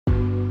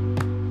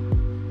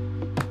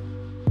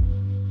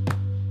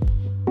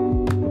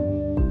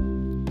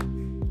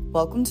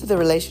Welcome to the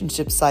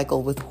Relationship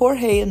Cycle with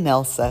Jorge and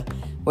Nelsa,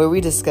 where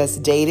we discuss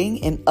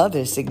dating and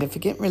other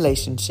significant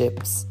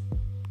relationships.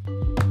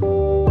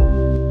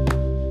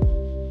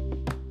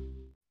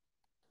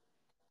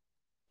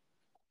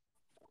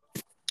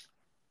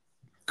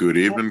 Good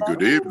evening,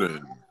 good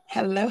evening.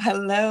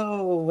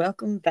 Hello.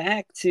 Welcome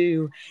back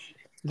to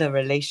the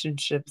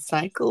Relationship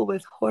Cycle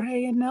with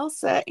Jorge and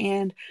Nelsa.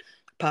 And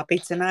Poppy,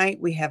 tonight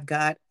we have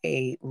got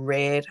a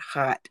red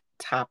hot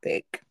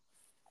topic.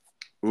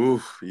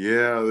 Oof,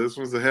 yeah, this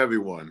was a heavy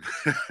one.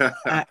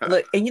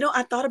 Look, and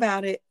I thought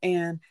about it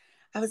and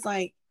I was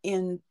like,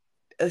 in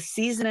a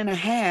season and a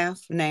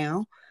half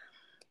now,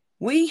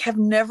 we have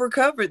never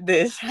covered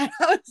this. I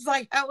was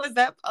like, how is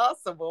that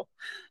possible?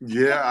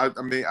 Yeah,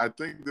 I mean, I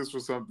think this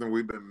was something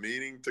we've been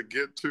meaning to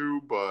get to,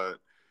 but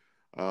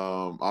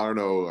I don't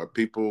know,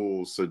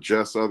 people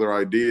suggest other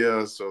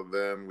ideas, so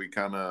then we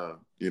kind of,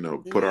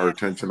 put our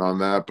attention on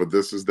that, but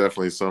this is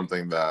definitely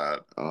something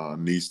that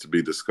needs to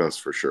be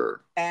discussed for sure.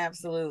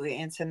 Absolutely.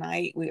 And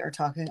tonight we are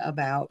talking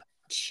about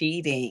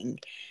cheating.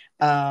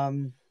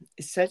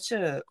 Such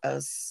a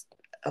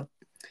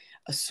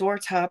sore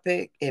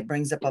topic. It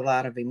brings up a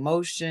lot of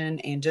emotion.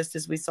 And just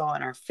as we saw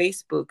in our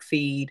Facebook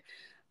feed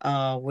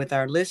with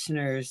our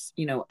listeners,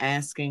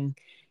 asking,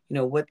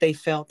 what they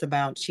felt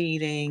about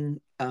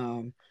cheating,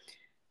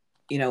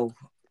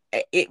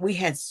 we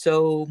had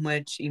so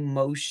much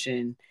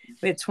emotion.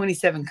 We had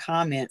 27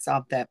 comments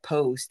off that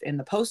post. And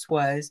the post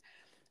was,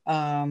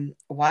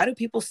 why do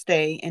people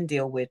stay and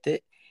deal with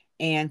it?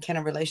 And can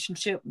a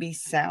relationship be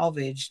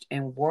salvaged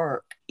and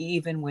work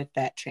even with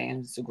that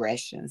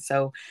transgression?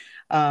 So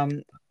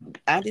I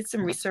did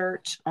some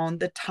research on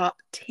the top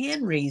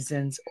 10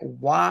 reasons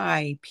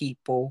why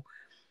people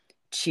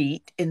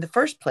cheat in the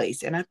first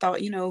place. And I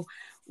thought,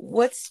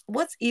 what's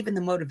even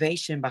the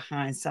motivation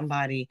behind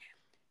somebody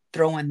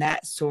throwing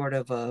that sort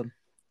of a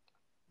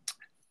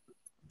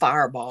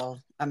fireball?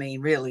 I mean,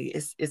 really,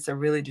 it's a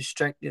really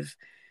destructive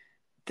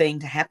thing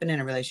to happen in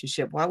a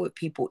relationship. Why would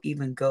people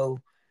even go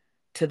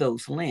to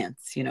those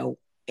lengths,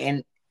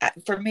 And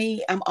for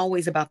me, I'm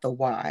always about the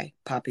why,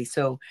 Poppy.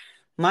 So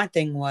my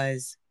thing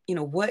was,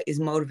 what is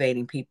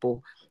motivating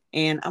people?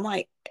 And I'm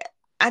like,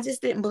 I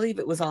just didn't believe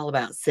it was all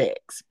about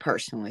sex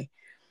personally.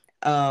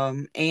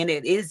 And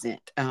it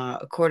isn't,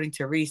 according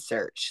to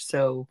research.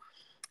 So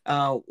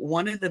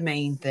one of the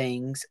main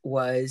things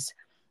was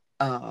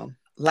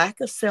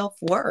lack of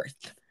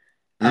self-worth.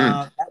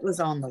 That was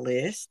on the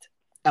list.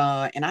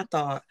 And I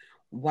thought,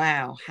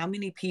 wow, how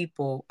many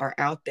people are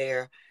out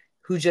there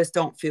who just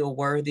don't feel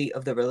worthy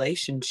of the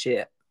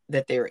relationship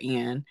that they're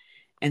in?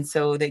 And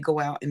so they go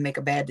out and make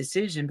a bad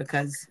decision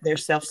because they're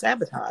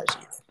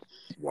self-sabotaging.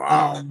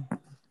 Wow.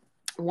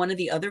 One of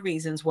the other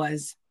reasons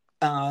was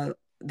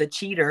the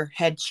cheater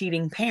had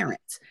cheating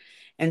parents.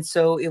 And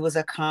so it was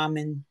a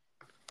common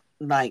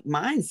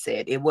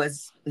mindset. It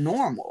was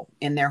normal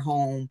in their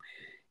home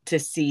to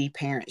see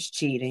parents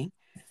cheating.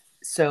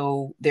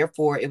 So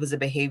therefore it was a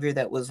behavior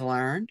that was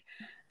learned.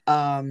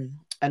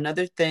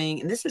 Another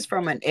thing, and this is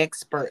from an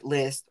expert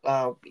list,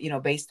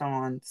 based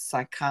on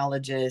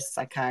psychologists,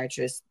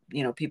 psychiatrists,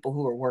 people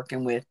who are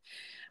working with,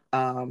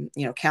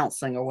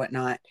 counseling or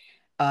whatnot.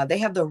 They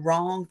have the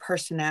wrong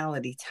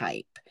personality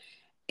type.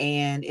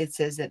 And it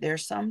says that there are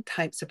some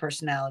types of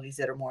personalities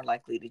that are more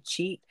likely to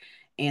cheat.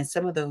 And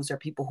some of those are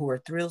people who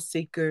are thrill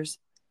seekers,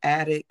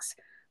 addicts,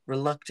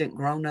 reluctant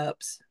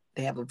grown-ups.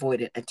 They have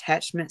avoidant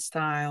attachment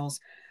styles,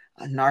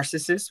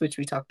 narcissists, which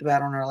we talked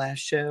about on our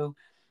last show,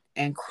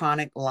 and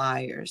chronic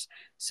liars.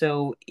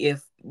 So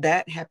if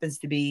that happens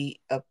to be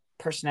a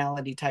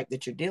personality type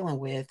that you're dealing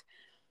with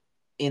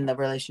in the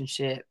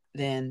relationship,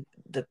 then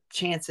the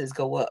chances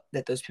go up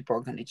that those people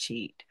are going to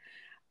cheat.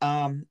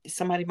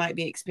 Somebody might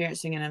be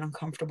experiencing an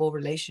uncomfortable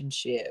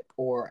relationship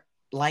or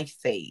life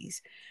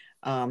phase.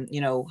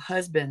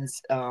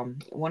 Husbands,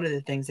 one of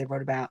the things they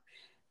wrote about,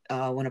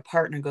 when a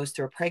partner goes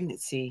through a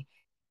pregnancy,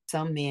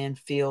 some men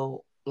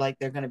feel like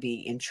they're going to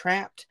be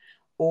entrapped,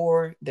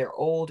 or they're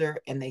older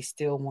and they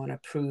still want to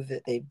prove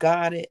that they've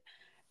got it.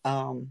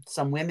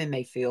 Some women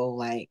may feel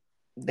like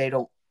they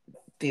don't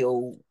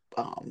feel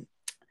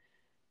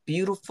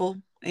beautiful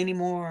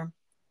anymore.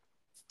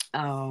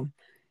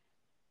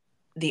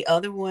 The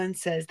other one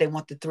says they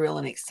want the thrill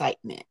and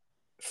excitement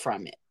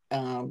from it.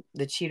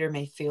 The cheater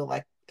may feel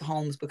like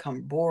homes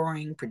become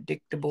boring,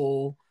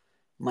 predictable,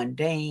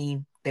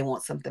 mundane. They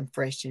want something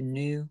fresh and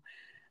new.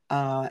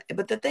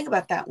 But the thing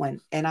about that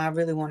one, and I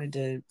really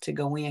wanted to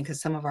go in because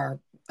some of our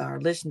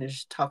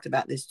listeners talked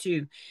about this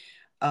too.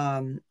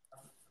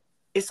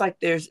 It's like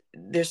there's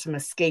some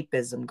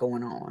escapism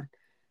going on.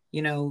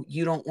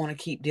 You don't want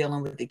to keep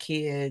dealing with the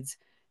kids.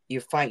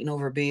 You're fighting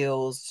over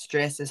bills.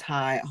 Stress is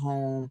high at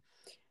home,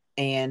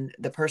 and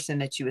the person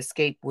that you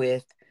escape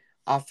with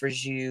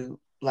offers you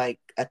like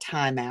a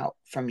timeout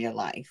from your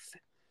life.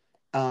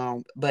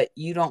 But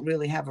you don't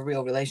really have a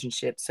real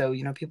relationship. So,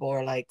 people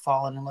are like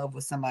falling in love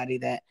with somebody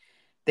that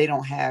they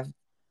don't have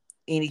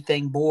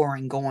anything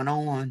boring going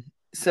on.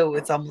 So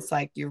it's almost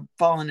like you're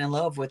falling in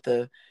love with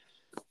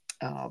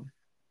um,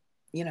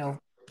 you know,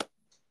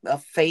 a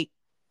fake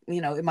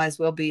it might as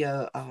well be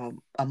a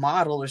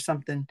model or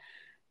something,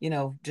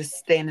 just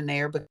standing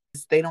there, because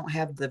they don't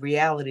have the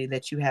reality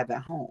that you have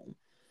at home.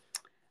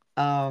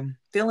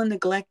 Feeling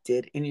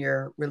neglected in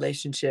your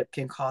relationship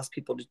can cause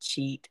people to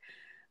cheat.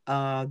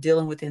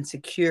 Dealing with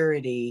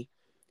insecurity,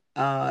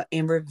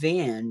 and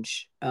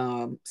revenge.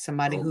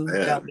 Somebody Oh who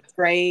felt man.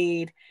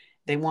 betrayed,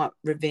 they want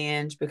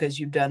revenge because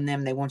you've done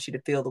them. They want you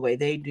to feel the way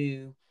they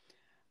do.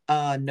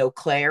 No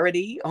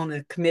clarity on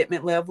a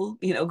commitment level.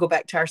 Go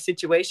back to our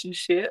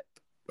situationship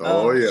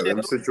Oh yeah, show. them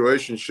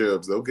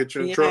situationships, they'll get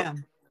you in trouble. Yeah,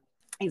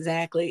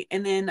 exactly.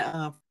 And then,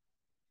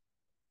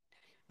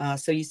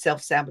 so you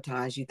self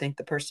sabotage. You think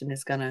the person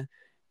is gonna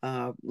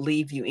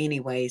leave you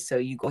anyway, so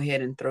you go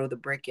ahead and throw the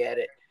brick at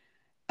it.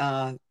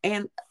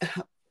 And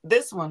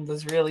this one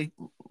was really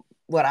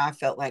what I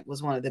felt like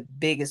was one of the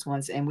biggest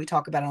ones. And we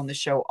talk about it on the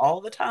show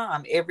all the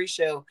time. Every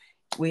show,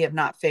 we have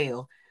not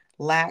failed.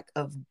 Lack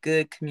of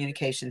good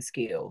communication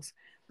skills.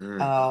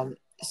 Mm.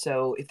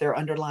 So if there are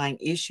underlying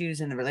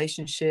issues in the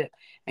relationship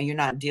and you're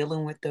not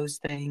dealing with those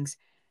things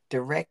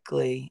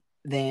directly,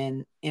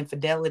 then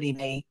infidelity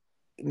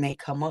may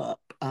come up.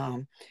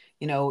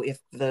 If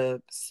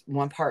the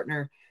one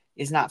partner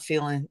is not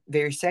feeling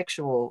very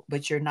sexual,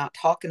 but you're not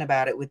talking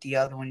about it with the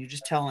other one, you're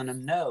just telling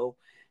them no,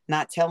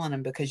 not telling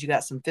them because you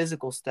got some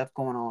physical stuff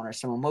going on or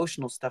some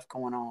emotional stuff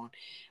going on.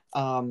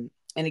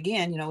 And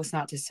again, it's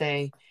not to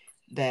say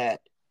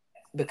that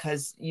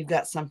because you've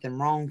got something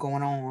wrong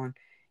going on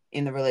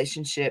in the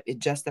relationship, it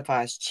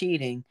justifies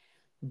cheating.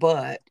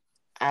 But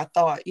I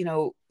thought,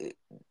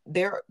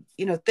 there,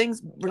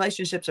 things,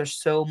 relationships are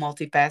so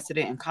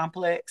multifaceted and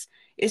complex.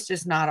 It's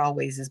just not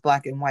always as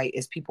black and white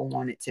as people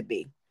want it to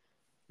be.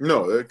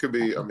 No, it could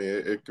be. I mean,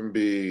 it can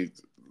be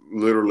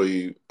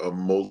literally a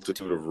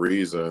multitude of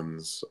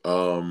reasons.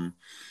 So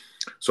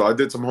I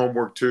did some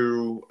homework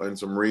too and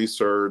some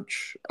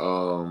research.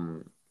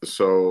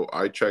 So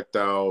I checked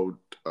out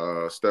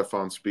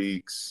Stefan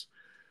Speaks,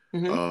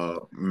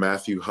 Mm-hmm.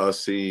 Matthew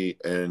Hussey,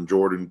 and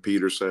Jordan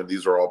Peterson.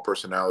 These are all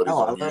personalities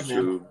Oh, on I love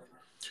them. YouTube,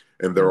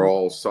 and they're Mm-hmm.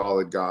 all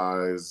solid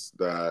guys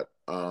that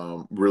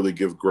really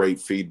give great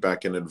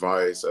feedback and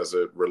advice as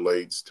it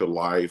relates to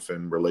life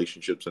and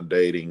relationships and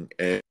dating.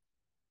 And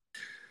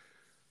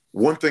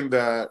one thing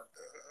that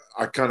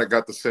I kind of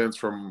got the sense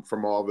from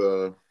all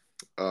the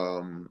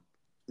um,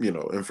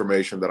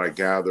 information that I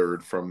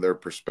gathered from their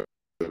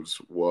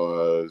perspectives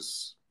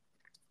was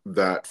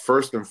that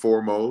first and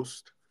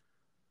foremost,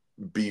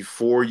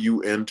 before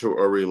you enter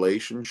a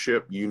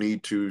relationship, you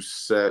need to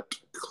set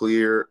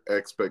clear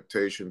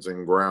expectations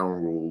and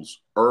ground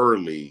rules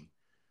early.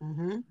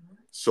 Mm-hmm.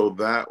 So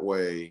that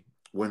way,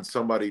 when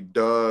somebody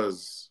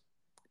does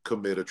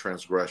commit a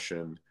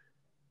transgression,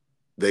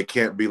 they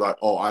can't be like,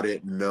 oh, I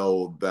didn't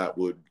know that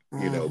would,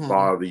 Mm-hmm.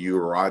 bother you,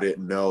 or I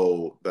didn't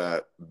know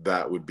that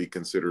that would be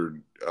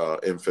considered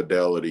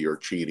infidelity or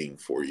cheating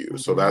for you.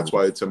 So that's Mm-hmm.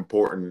 why it's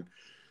important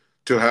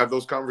to have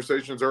those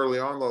conversations early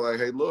on. Like,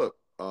 hey, look,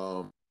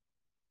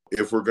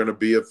 if we're going to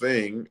be a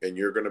thing and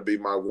you're going to be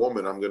my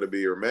woman, I'm going to be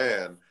your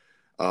man.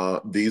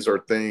 These are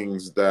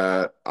things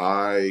that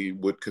I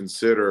would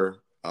consider,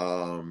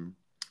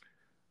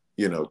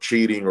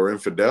 cheating or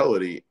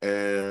infidelity.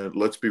 And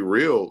let's be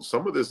real,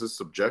 some of this is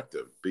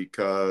subjective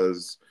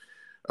because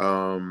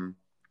um,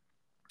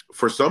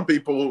 for some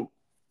people,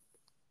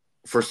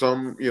 for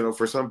some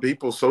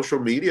people, social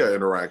media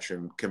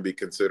interaction can be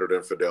considered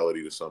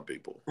infidelity to some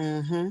people.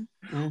 Mm-hmm.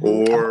 Mm-hmm.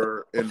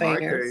 Or in my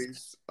Affairs.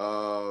 case,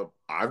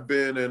 I've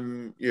been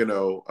in,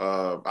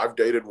 I've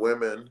dated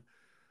women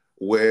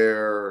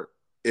where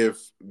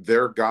if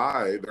their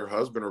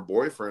husband or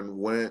boyfriend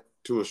went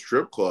to a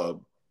strip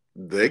club,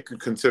 they could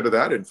consider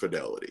that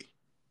infidelity.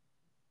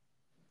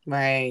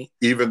 Right.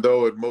 Even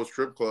though at most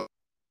strip clubs,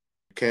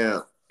 you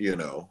can't,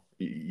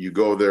 you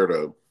go there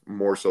to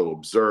more so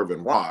observe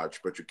and watch,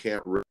 but you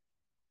can't really,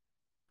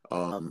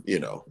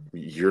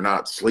 you're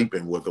not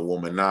sleeping with a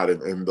woman, not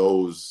in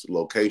those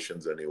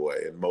locations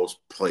anyway, in most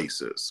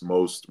places,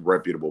 most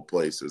reputable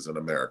places in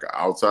America.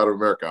 Outside of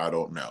America, I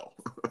don't know.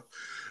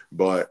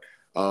 But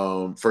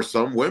for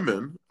some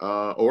women,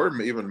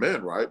 or even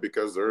men, right?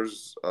 Because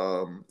there's,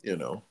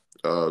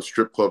 a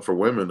strip club for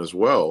women as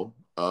well.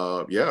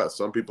 Yeah,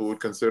 some people would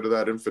consider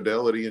that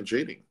infidelity and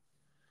cheating.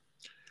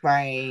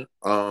 Right.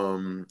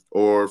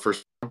 Or for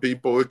some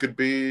people, it could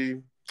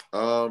be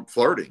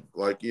flirting.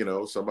 Like,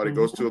 somebody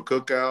goes to Mm-hmm.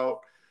 a cookout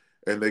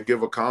and they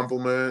give a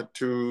compliment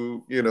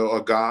to,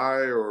 a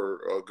guy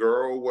or a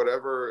girl,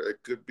 whatever.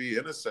 It could be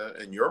innocent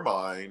in your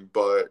mind,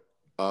 but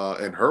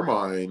in her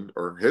mind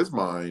or his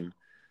mind,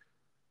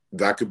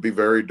 that could be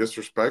very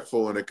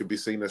disrespectful, and it could be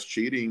seen as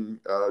cheating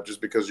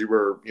just because you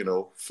were,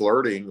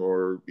 flirting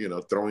or,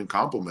 throwing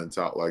compliments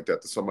out like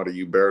that to somebody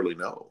you barely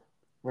know.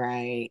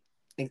 Right.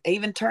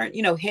 Even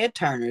head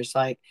turners.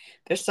 Like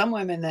there's some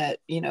women that,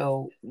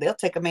 they'll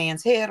take a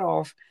man's head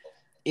off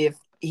if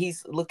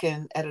he's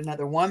looking at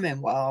another woman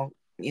while,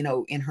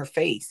 in her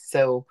face.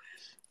 So,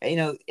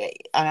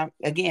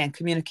 again,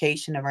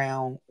 communication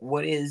around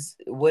what is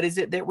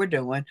it that we're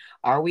doing?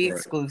 Are we Right.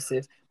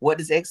 exclusive? What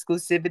does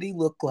exclusivity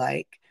look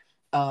like?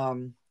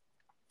 Um,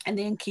 and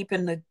then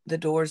keeping the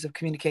doors of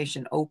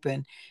communication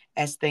open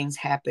as things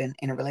happen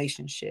in a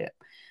relationship.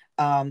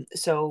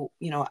 So,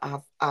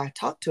 I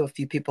talked to a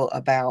few people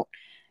about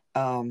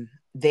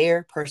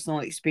their personal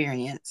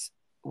experience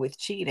with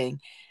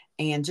cheating,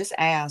 and just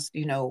asked,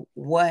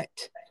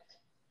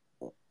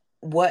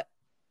 what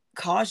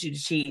caused you to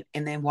cheat,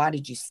 and then why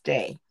did you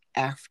stay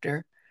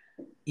after,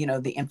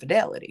 the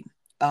infidelity?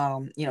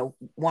 One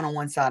on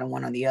one side and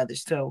one on the other.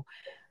 So,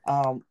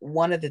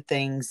 one of the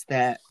things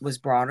that was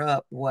brought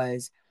up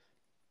was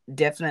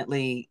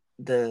definitely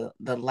the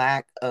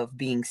lack of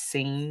being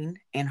seen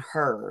and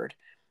heard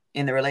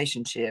in the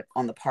relationship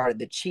on the part of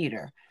the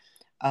cheater.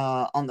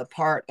 On the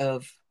part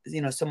of,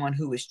 someone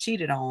who was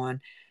cheated on,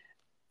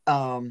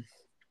 um,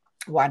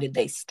 why did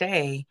they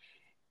stay?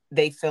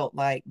 They felt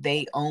like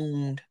they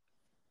owned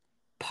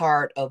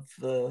part of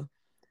the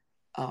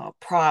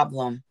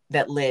problem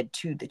that led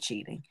to the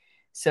cheating.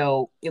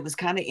 So it was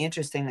kind of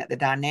interesting that the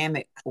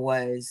dynamic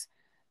was,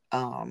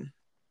 um,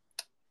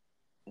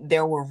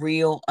 there were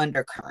real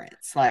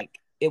undercurrents. Like,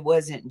 it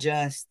wasn't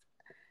just,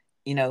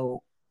 you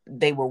know,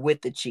 they were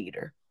with the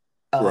cheater.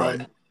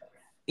 Right. Um,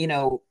 you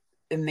know,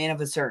 Men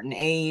of a certain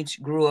age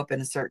grew up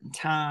in a certain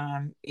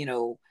time,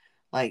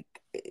 like,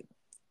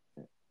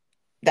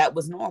 that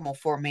was normal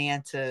for a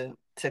man to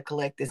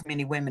collect as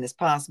many women as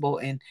possible,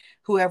 and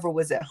whoever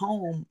was at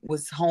home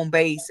was home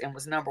base and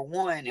was number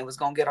one and was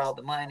going to get all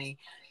the money,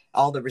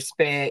 all the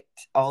respect,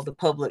 all the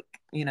public,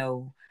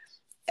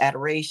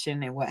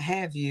 adoration and what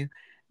have you.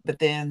 But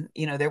then,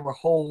 there were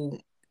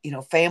whole,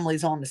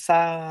 families on the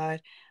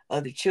side,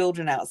 other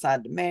children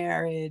outside the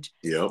marriage.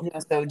 Yep.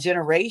 So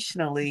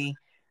generationally,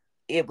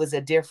 it was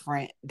a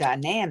different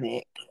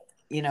dynamic.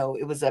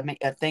 It was a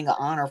thing of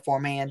honor for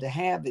a man to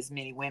have as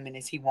many women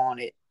as he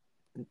wanted,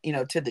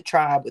 to the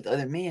tribe with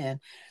other men.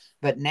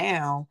 But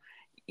now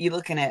you're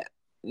looking at,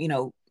 you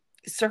know,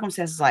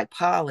 circumstances like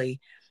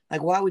poly.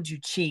 Like, why would you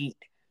cheat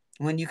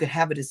when you could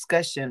have a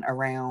discussion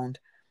around,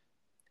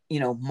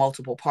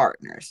 multiple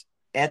partners,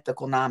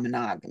 ethical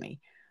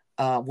non-monogamy?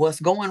 What's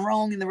going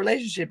wrong in the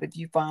relationship if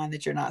you find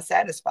that you're not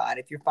satisfied,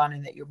 if you're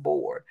finding that you're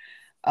bored?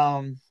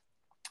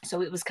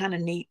 So it was kind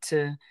of neat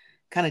to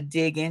kind of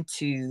dig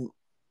into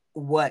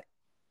what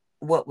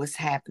was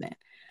happening.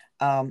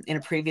 In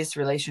a previous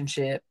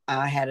relationship,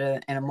 I had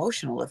an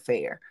emotional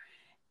affair,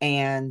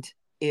 and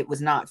it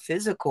was not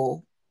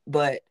physical,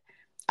 but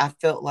I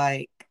felt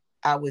like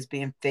I was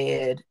being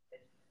fed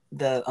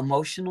the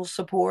emotional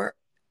support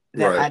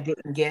that Right. I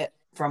didn't get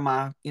from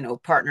my,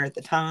 partner at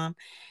the time.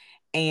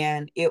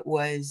 And it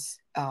was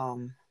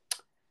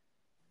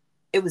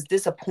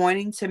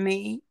disappointing to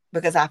me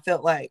because I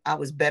felt like I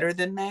was better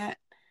than that,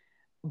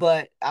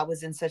 but I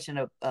was in such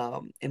an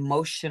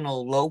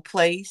emotional low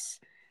place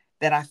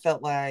that I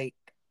felt like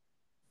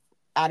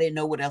I didn't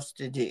know what else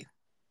to do.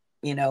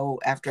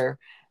 After,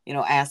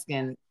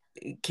 asking,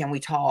 can we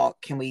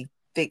talk? Can we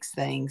fix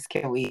things?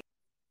 Can we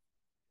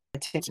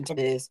attention to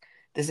this?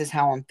 This is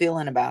how I'm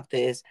feeling about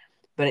this.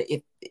 But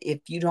if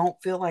you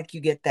don't feel like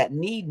you get that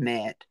need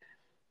met,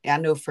 I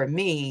know for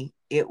me,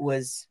 it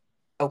was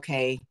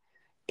okay.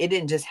 It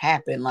didn't just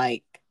happen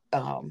like,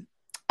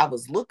 I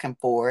was looking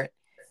for it.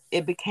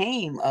 It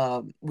became,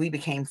 we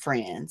became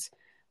friends.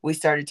 We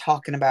started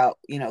talking about,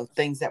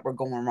 things that were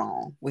going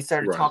wrong. We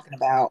started Right. talking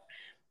about,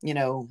 you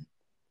know,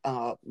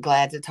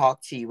 glad to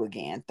talk to you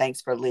again.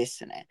 Thanks for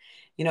listening.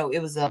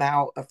 It was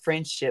about a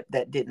friendship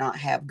that did not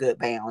have good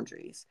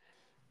boundaries.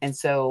 And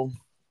so,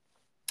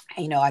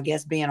 I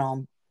guess being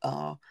on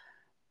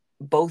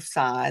both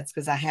sides,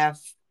 because I have,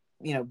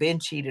 been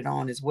cheated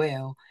on as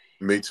well.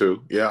 Me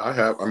too. Yeah, I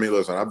have. I mean,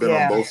 listen, I've been on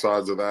Yeah. both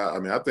sides of that. I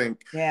mean, I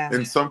think Yeah.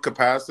 in some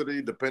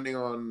capacity, depending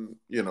on,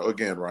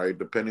 again, right,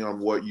 depending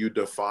on what you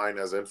define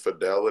as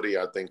infidelity,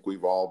 I think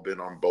we've all been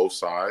on both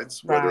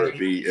sides, whether it Right.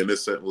 be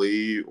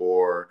innocently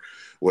or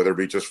whether it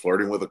be just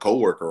flirting with a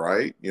coworker,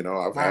 right?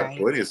 I've had Right.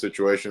 plenty of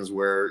situations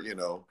where,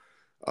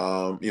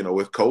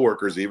 with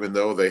coworkers, even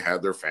though they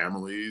had their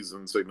families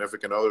and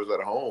significant others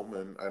at home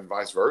and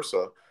vice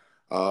versa,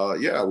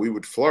 yeah, we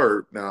would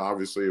flirt. Now,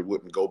 obviously, it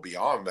wouldn't go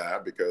beyond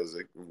that because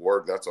it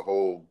work. That's a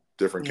whole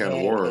different can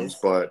of worms.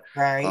 Yes.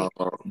 Right.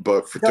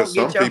 To Don't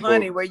get some your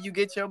honey people, where you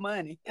get your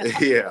money.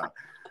 yeah.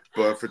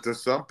 But to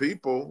some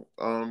people,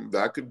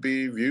 that could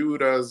be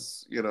viewed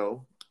as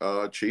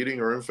cheating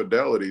or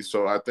infidelity.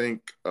 So I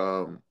think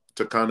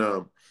to kind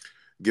of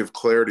give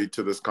clarity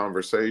to this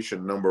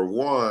conversation, number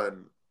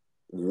one,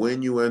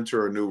 when you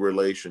enter a new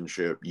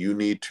relationship, you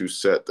need to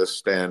set the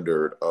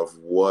standard of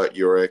what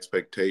your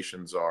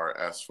expectations are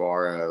as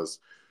far as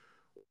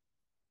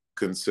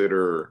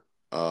consider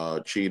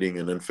cheating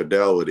and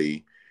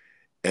infidelity,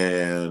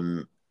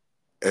 and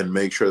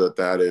make sure that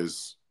that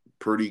is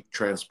pretty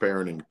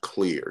transparent and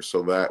clear.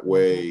 So that Mhm.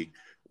 way,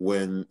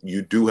 when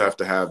you do have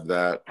to have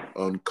that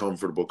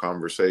uncomfortable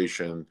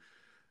conversation,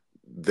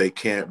 they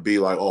can't be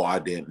like, "Oh, I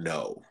didn't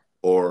know."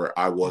 or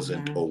I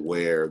wasn't Mm-hmm.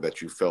 aware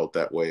that you felt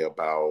that way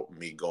about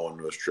me going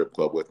to a strip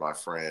club with my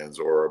friends,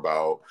 or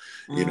about,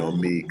 me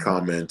Mm-hmm.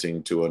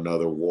 commenting to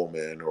another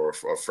woman or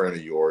a friend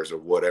of yours, or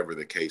whatever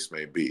the case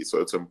may be. So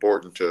it's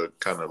important to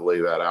kind of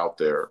lay that out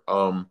there.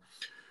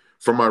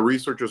 From my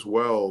research as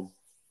well,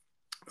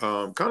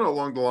 kind of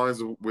along the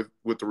lines of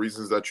with the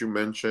reasons that you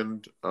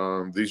mentioned,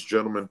 these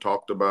gentlemen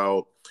talked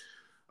about,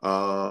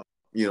 uh,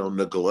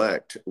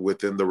 neglect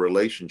within the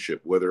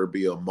relationship, whether it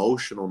be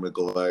emotional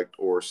neglect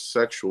or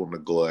sexual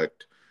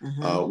neglect.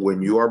 Mm-hmm.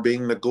 When you are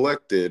being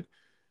neglected,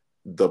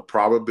 the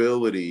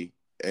probability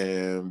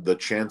and the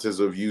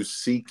chances of you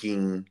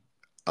seeking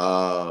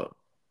uh,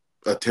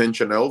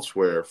 attention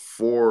elsewhere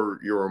for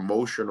your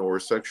emotional or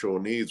sexual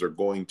needs are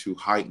going to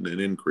heighten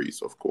and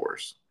increase, of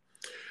course.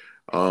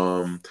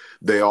 Um,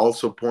 they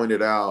also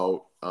pointed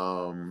out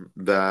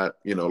that,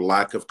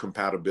 lack of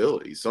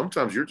compatibility.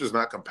 Sometimes you're just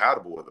not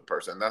compatible with a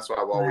person. That's what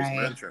I've always Right.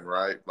 mentioned,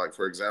 right? Like,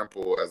 for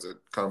example, as it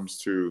comes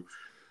to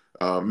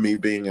me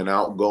being an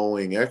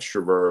outgoing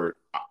extrovert,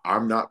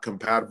 I'm not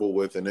compatible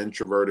with an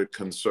introverted,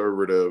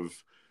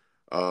 conservative,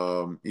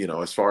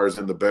 as far as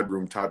in the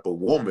bedroom type of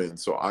woman.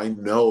 So I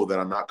know that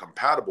I'm not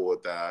compatible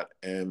with that.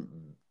 And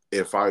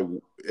if I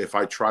if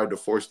I tried to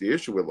force the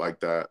issue with like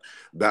that,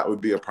 that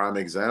would be a prime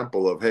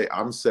example of, hey,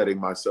 I'm setting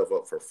myself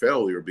up for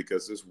failure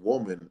because this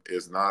woman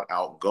is not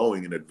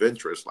outgoing and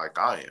adventurous like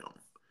I am.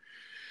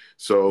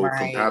 So Right.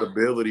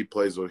 compatibility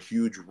plays a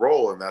huge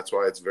role, and that's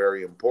why it's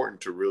very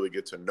important to really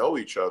get to know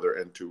each other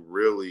and to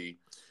really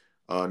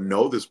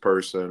know this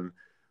person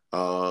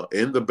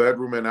in the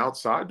bedroom and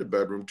outside the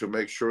bedroom to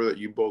make sure that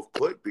you both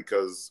click.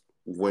 Because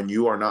when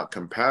you are not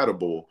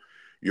compatible,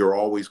 you're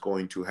always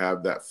going to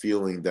have that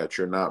feeling that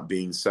you're not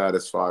being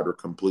satisfied or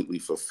completely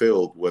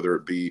fulfilled, whether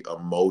it be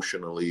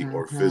emotionally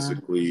or Mm-hmm.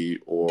 physically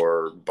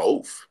or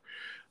both.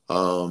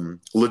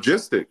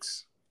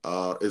 Logistics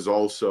is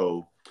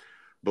also,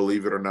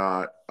 believe it or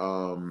not,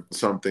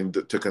 something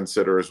to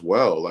consider as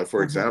well. Like, for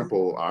Mm-hmm.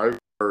 example, I've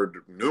heard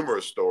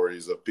numerous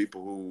stories of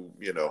people who,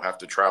 have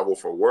to travel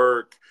for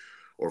work,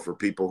 or for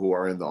people who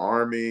are in the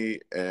army,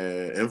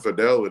 and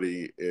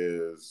infidelity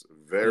is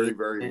very,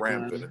 very Yeah.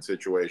 rampant in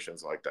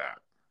situations like that.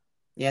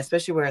 Yeah,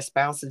 especially where a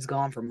spouse is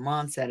gone for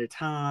months at a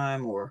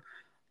time, or,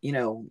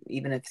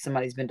 even if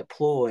somebody's been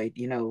deployed,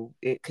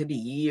 it could be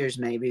years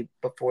maybe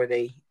before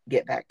they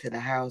get back to the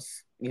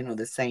house,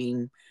 the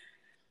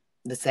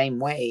same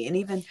way. And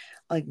even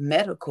like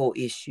medical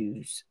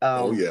issues.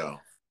 Oh, yeah.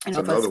 It's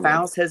If a another one.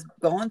 spouse has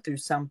gone through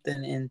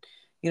something and,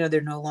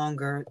 they're no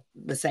longer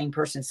the same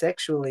person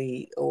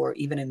sexually or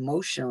even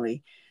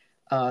emotionally,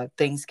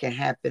 things can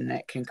happen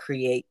that can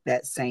create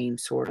that same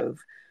sort of,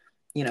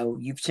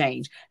 you've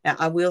changed. Now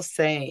I will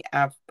say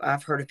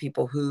I've heard of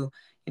people who,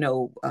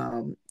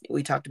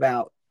 we talked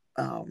about,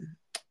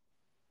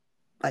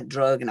 like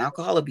drug and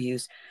alcohol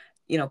abuse,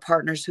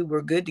 partners who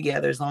were good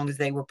together as long as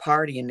they were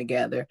partying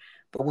together,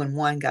 but when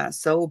one got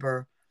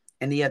sober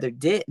and the other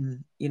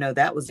didn't,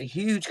 that was a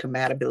huge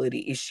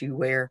compatibility issue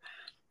where,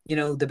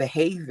 the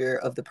behavior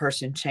of the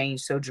person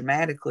changed so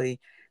dramatically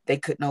they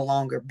could no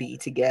longer be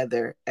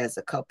together as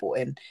a couple,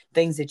 and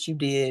things that you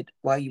did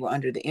while you were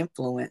under the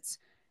influence,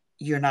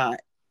 you're not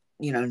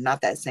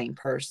that same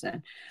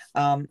person.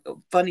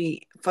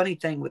 Funny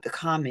thing with the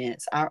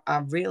comments,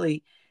 I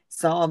really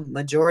saw a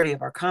majority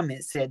of our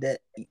comments said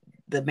that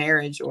the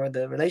marriage or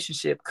the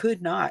relationship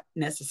could not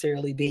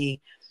necessarily be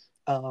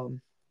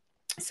um,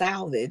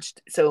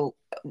 salvaged. So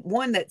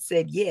one that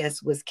said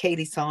yes was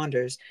Katie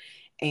Saunders,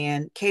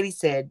 and Katie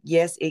said,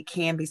 yes, it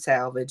can be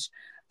salvaged.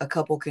 A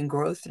couple can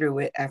grow through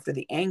it after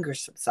the anger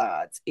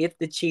subsides if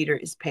the cheater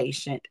is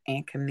patient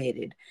and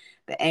committed.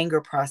 The anger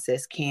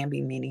process can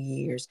be many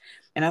years.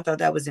 And I thought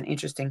that was an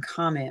interesting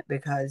comment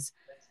because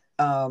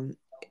um,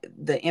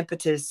 the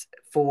impetus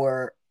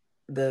for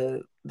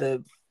the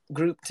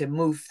group to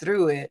move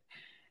through it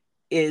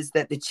is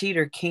that the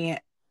cheater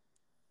can't,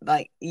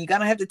 like, you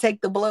gotta have to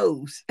take the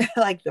blows.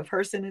 Like the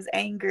person is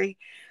angry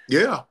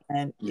Yeah.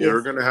 and You're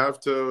if gonna have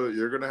to.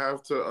 You're gonna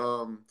have to.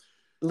 Well,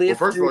 live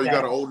first of through all, you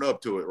got to that. own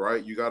up to it,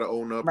 right? You got to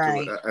own up to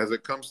it. Right. As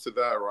it comes to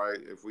that, right?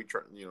 If we,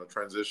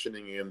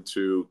 transitioning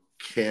into,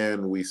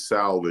 can we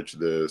salvage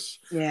this?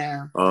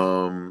 Yeah.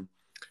 Um,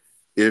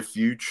 if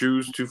you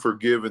choose to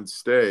forgive and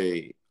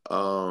stay,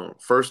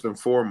 first and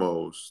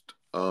foremost,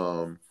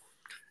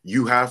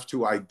 you have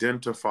to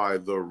identify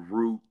the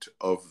root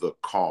of the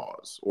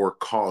cause or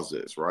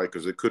causes, right?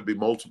 Because it could be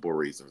multiple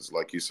reasons.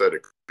 Like you said,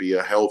 it could be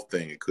a health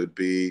thing. It could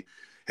be,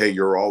 hey,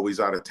 you're always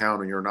out of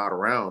town and you're not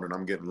around and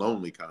I'm getting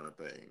lonely, kind of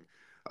thing.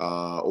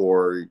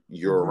 Or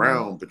you're Mm-hmm.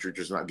 around, but you're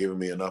just not giving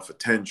me enough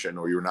attention,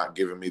 or you're not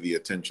giving me the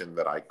attention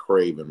that I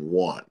crave and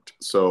want.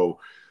 So,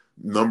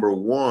 number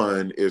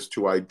one is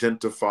to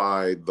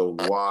identify the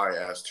why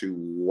as to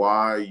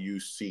why you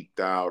seeked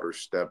out or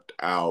stepped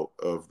out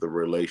of the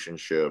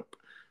relationship,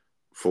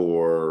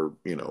 for,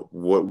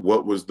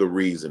 what was the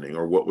reasoning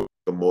or what was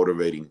the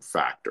motivating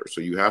factor. So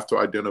you have to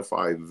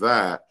identify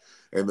that,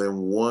 and then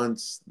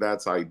once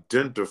that's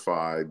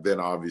identified, then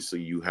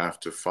obviously you have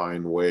to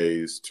find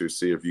ways to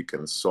see if you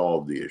can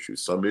solve the issue.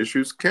 Some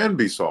issues can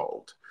be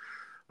solved,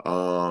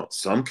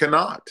 Some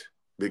cannot,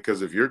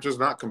 because if you're just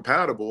not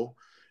compatible,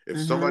 if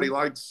somebody Mm-hmm.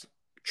 likes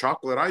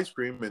chocolate ice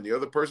cream and the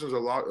other person's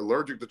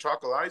allergic to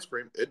chocolate ice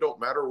cream, it don't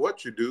matter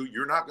what you do,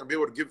 you're not going to be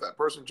able to give that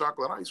person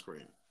chocolate ice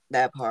cream.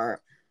 That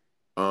part.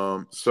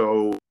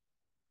 So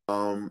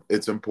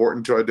it's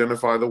important to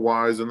identify the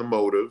whys and the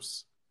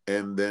motives,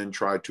 and then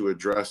try to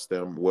address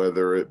them,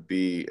 whether it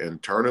be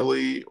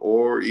internally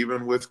or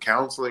even with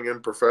counseling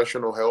and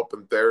professional help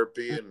and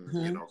therapy and,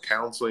 Mm-hmm.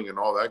 counseling and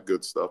all that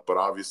good stuff. But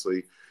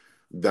obviously,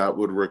 that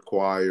would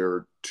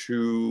require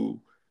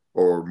two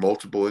or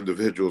multiple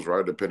individuals,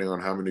 right? Depending on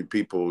how many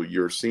people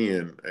you're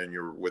seeing and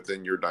you're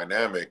within your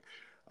dynamic.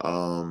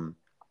 Um,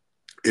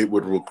 it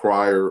would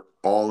require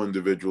all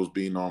individuals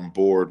being on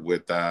board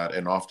with that.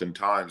 And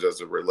oftentimes, as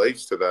it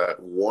relates to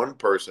that, one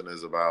person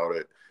is about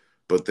it,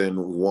 but then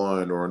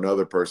one or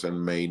another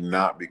person may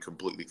not be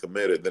completely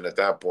committed. Then at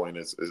that point,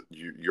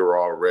 you're You're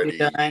done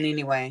already,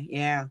 anyway.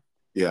 Yeah.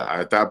 yeah,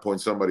 at that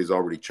point, somebody's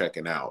already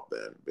checking out.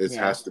 Then it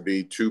Yeah. has to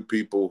be two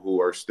people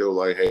who are still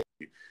like, hey,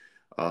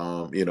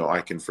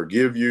 I can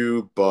forgive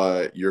you,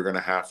 but you're going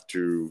to have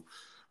to,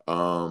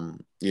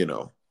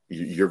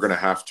 you're going to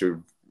have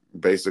to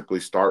basically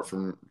start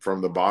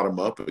from the bottom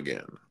up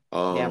again.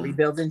 Yeah.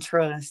 Rebuilding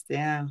trust.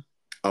 Yeah.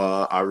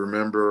 I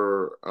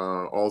remember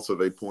also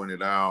they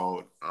pointed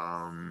out,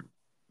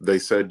 they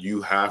said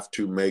you have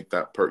to make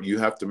you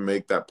have to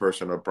make that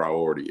person a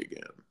priority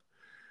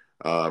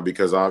again.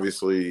 Because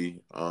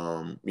obviously,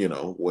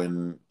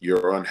 when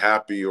you're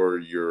unhappy or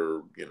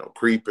you're,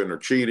 creeping or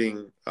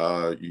cheating,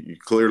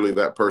 clearly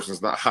that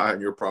person's not high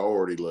on your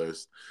priority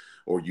list,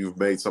 or you've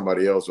made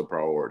somebody else a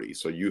priority.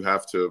 So you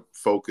have to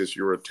focus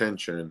your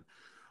attention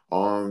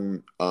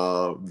on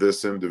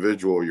this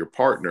individual, your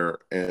partner,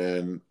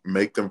 and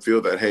make them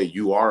feel that, hey,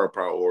 you are a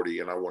priority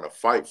and I want to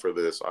fight for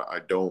this. I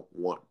don't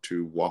want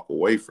to walk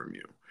away from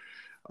you.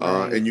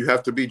 Right. And you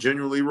have to be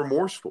genuinely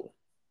remorseful.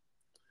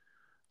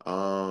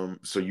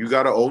 So you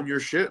got to own your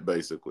shit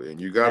basically, and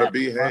you got to That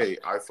be, part. hey,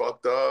 I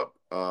fucked up,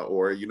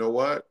 or you know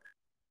what?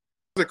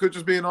 It could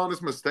just be an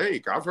honest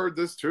mistake. I've heard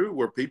this too,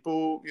 where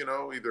people,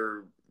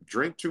 either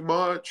drink too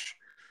much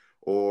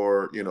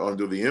or,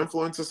 under the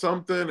influence of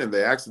something, and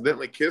they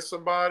accidentally kiss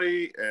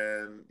somebody,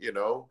 and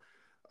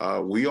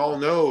we all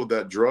know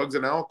that drugs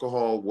and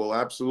alcohol will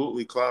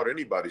absolutely cloud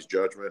anybody's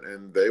judgment,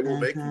 and they will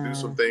make you do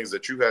some Mm-hmm. things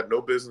that you had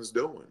no business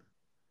doing.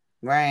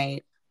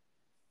 Right.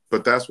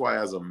 But that's why,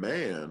 as a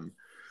man,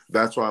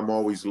 that's why I'm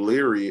always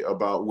leery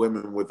about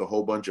women with a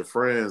whole bunch of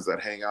friends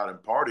that hang out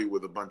and party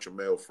with a bunch of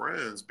male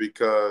friends,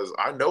 because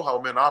I know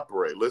how men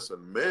operate.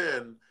 Listen,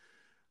 men,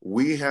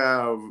 we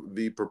have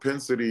the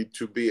propensity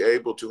to be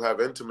able to have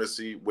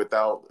intimacy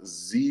without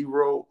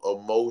zero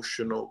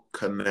emotional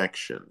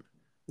connection.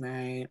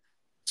 Right.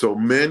 So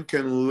men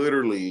can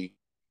literally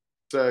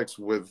sex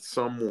with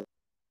someone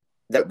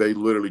that they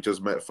literally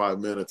just met 5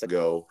 minutes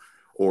ago,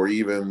 or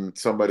even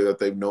somebody that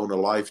they've known a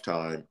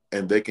lifetime,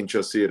 and they can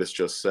just see it as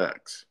just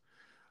sex.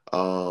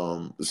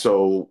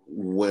 So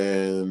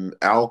when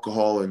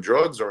alcohol and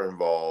drugs are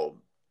involved,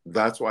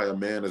 that's why a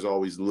man is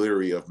always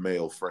leery of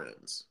male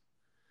friends.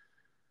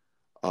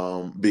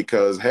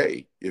 Because,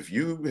 hey, if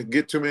you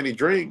get too many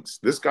drinks,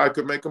 this guy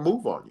could make a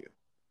move on you.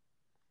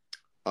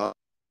 Uh,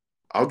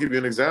 I'll give you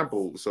an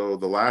example. So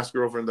the last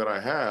girlfriend that I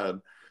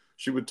had,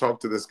 she would talk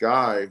to this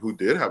guy who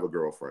did have a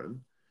girlfriend,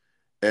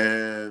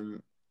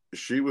 and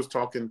she was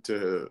talking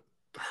to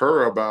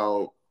her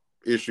about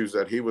issues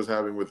that he was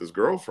having with his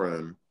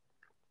girlfriend,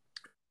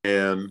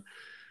 and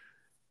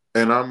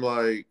I'm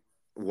like,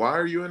 why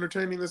are you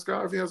entertaining this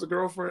guy if he has a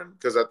girlfriend?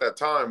 Because at that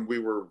time we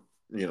were,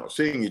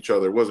 seeing each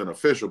other. It wasn't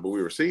official, but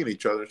we were seeing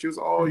each other. And she was,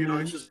 oh, he's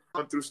Mm-hmm. just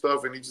going through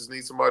stuff and he just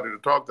needs somebody to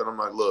talk to. And I'm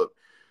like, look,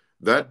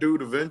 that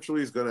dude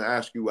eventually is going to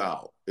ask you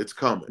out. It's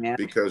coming, Yeah.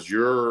 because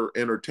you're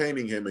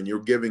entertaining him and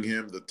you're giving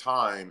him the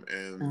time,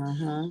 and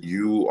Mm-hmm.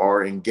 you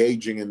are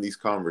engaging in these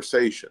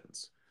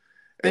conversations.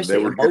 And they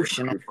Especially were getting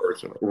emotional. pretty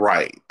personal.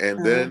 Right.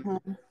 And then,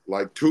 Mm-hmm.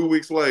 like 2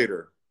 weeks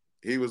later,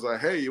 he was like,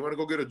 hey, you want to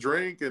go get a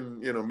drink and,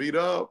 meet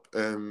up?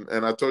 And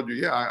I told you,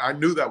 yeah, I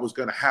knew that was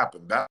going to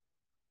happen. That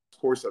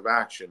course of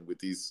action with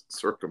these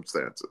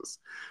circumstances.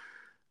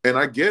 And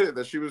I get it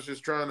that she was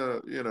just trying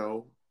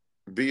to,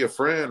 be a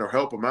friend or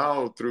help him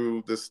out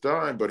through this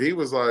time. But he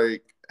was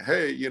like,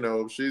 hey,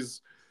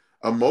 she's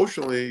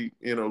emotionally,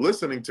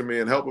 listening to me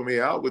and helping me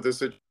out with this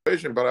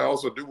situation, but I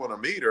also do want to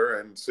meet her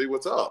and see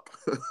what's up.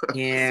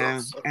 Yeah,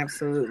 So,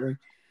 absolutely.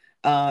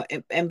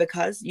 And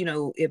because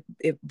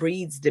it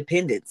breeds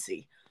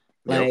dependency.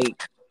 yep.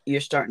 Like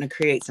you're starting to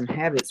create some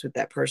habits with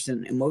that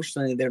person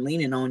emotionally. They're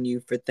leaning on you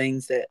for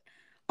things that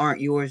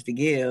aren't yours to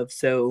give.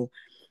 So,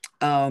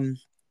 um,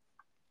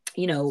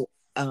 you know,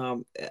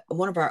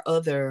 one of our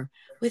other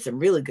we had some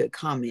really good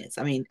comments.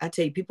 I mean, I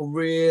tell you, people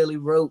really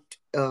wrote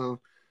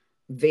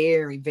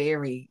very,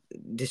 very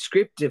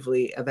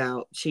descriptively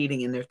about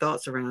cheating and their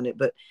thoughts around it.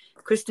 But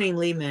Christine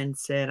Lehman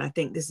said, I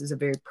think this is a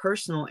very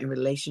personal and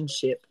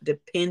relationship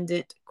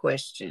dependent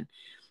question.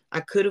 I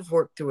could have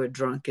worked through a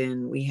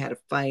drunken, we had a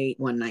fight,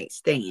 one night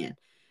stand.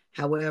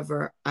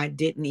 However, I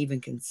didn't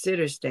even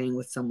consider staying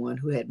with someone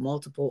who had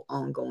multiple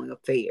ongoing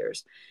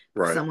affairs.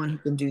 Right. Someone who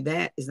can do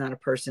that is not a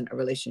person a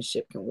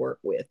relationship can work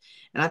with.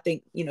 And I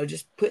think,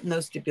 just putting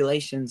those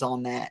stipulations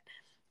on that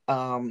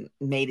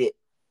made it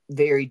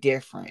very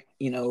different,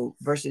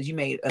 versus you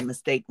made a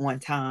mistake one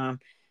time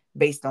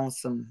based on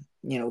some,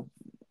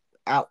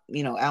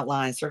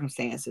 outlying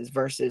circumstances,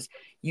 versus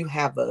you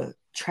have a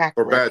track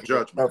Or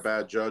record of,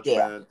 bad yeah,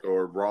 judgment,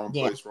 or wrong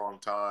yeah, place, wrong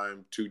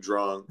time, too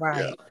drunk. Yeah.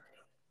 right.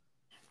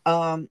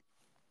 Um,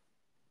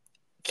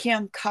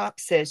 Kim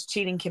Kopp says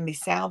cheating can be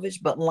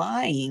salvaged, but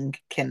lying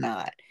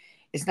cannot.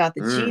 It's not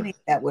the Mm. cheating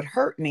that would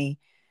hurt me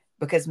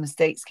because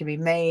mistakes can be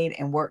made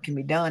and work can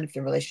be done if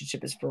the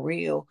relationship is for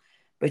real.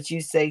 But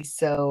you say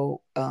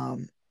so.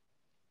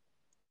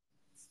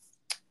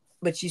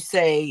 But you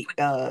say,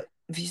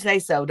 if you say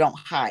so, don't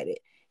hide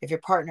it. If your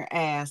partner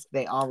asks,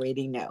 they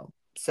already know.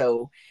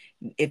 So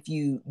if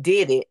you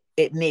did it,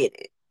 admit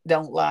it.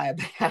 Don't lie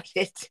about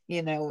it.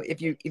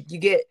 If you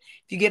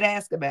get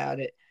asked about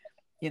it,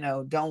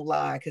 don't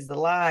lie, because the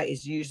lie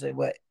is usually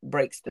what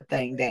breaks the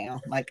thing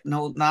down. Like,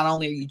 no, not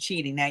only are you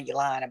cheating, now you're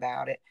lying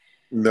about it.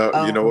 No,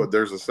 you know Um, what?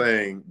 There's a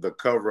saying: the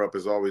cover up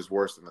is always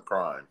worse than the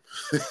crime.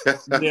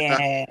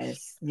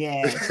 yes,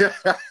 yes.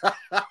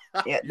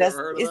 Yeah, You ever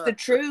heard of it's the that?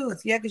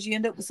 truth. Yeah, because you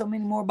end up with so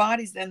many more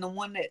bodies than the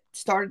one that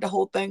started the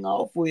whole thing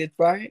off with,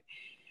 right?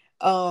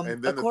 And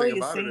then the thing Aquarius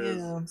about it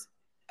is, Sims.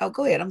 Oh,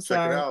 go ahead. I'm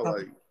check it sorry. out.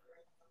 Oh,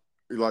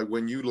 Like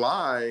when you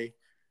lie,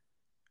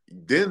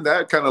 then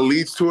that kind of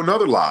leads to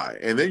another lie,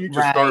 and then right. you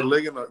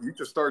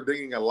just start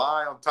digging a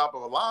lie on top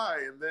of a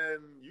lie, and then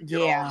you get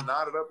all Yeah,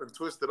 knotted up and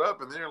twisted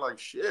up, and then you're like,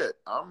 shit,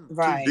 I'm too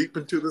right. deep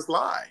into this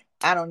lie.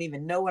 I don't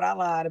even know what I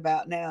lied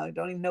about now. I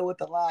don't even know what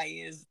the lie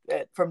is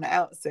from the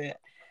outset.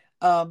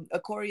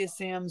 Aquaria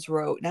Sims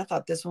wrote, and I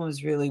thought this one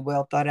was really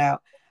well thought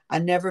out. I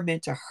never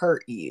meant to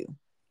hurt you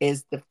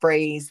is the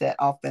phrase that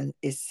often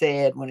is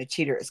said when a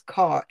cheater is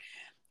caught.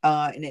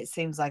 And it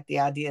seems like the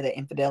idea that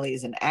infidelity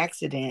is an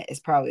accident is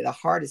probably the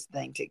hardest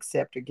thing to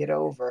accept or get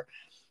over.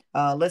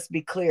 Let's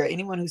be clear.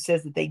 Anyone who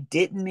says that they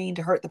didn't mean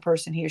to hurt the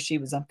person he or she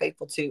was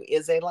unfaithful to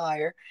is a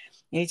liar.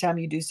 Anytime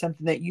you do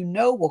something that you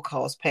know will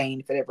cause pain,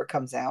 if it ever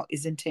comes out,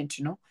 is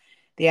intentional.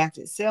 The act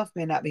itself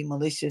may not be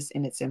malicious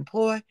in its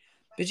employ,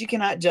 but you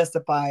cannot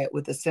justify it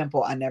with a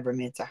simple, I never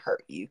meant to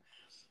hurt you.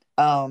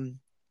 Um,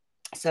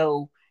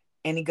 so,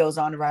 and he goes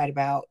on to write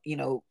about,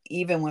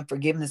 even when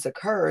forgiveness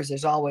occurs,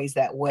 there's always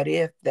that what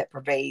if that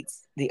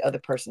pervades the other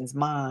person's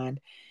mind.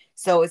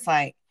 So it's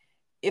like,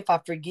 if I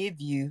forgive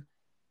you,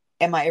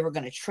 am I ever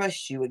going to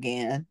trust you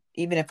again?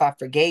 Even if I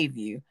forgave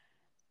you,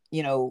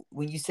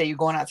 when you say you're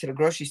going out to the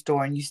grocery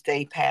store and you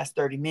stay past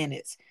 30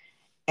 minutes,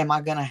 am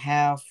I going to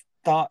have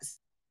thoughts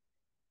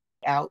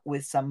out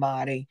with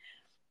somebody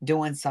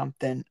doing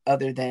something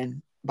other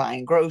than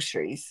buying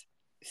groceries?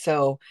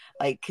 So,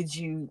 like, could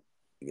you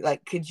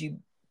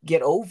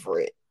get over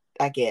it?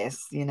 I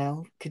guess,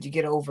 could you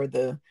get over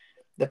the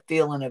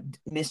feeling of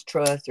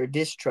mistrust or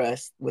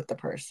distrust with the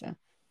person?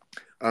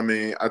 I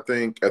mean, I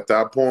think at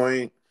that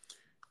point,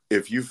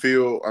 if you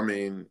feel, I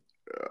mean,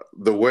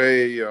 the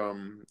way,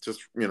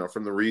 just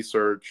from the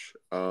research,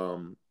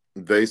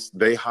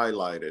 they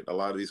highlighted a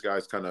lot of these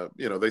guys kind of,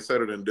 they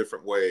said it in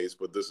different ways,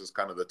 but this is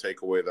kind of the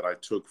takeaway that I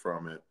took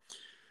from it.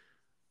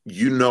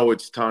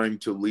 It's time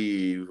to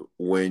leave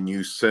when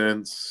you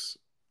sense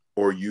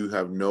or you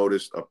have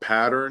noticed a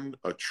pattern,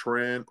 a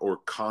trend, or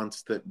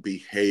constant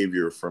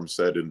behavior from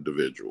said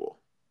individual.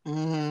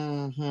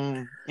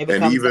 Mm-hmm. It And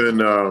becomes a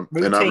even, and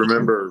I routine.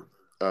 remember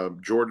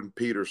Jordan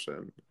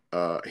Peterson,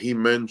 he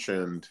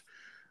mentioned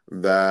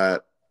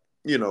that,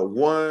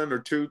 one or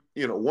two,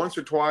 once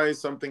or twice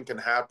something can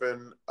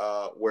happen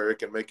where it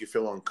can make you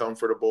feel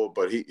uncomfortable.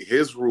 But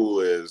his rule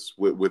is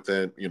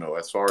within,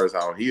 as far as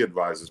how he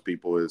advises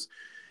people is,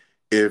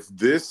 if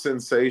this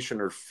sensation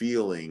or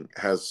feeling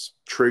has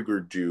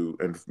triggered you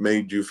and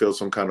made you feel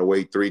some kind of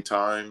way 3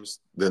 times,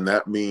 then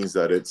that means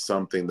that it's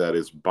something that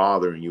is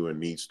bothering you and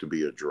needs to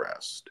be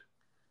addressed.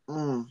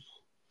 Mm.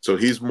 So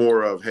he's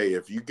more of, hey,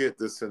 if you get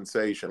this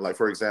sensation, like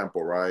for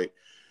example, right,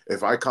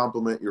 if I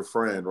compliment your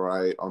friend,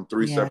 right, on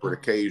 3 Yeah. separate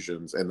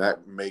occasions and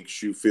that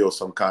makes you feel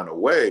some kind of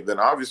way,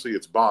 then obviously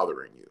it's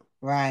bothering you.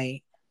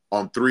 Right.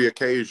 On 3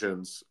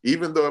 occasions,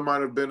 even though it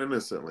might have been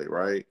innocently,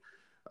 right?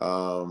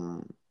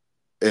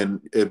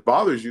 And it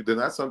bothers you, then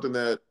that's something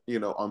that,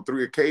 on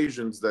 3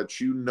 occasions that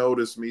you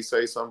notice me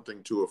say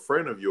something to a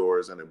friend of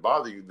yours and it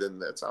bothers you, then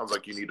that sounds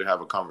like you need to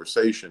have a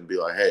conversation, be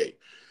like, hey,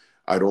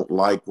 I don't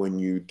like when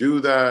you do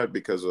that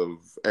because of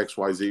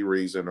XYZ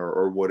reason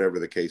or whatever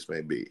the case may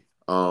be.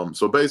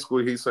 So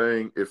basically he's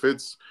saying if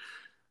it's,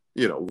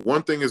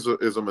 one thing is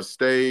a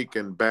mistake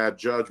and bad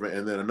judgment,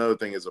 and then another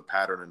thing is a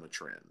pattern and a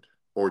trend,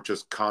 or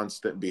just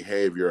constant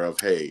behavior of,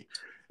 hey,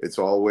 it's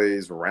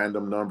always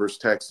random numbers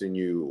texting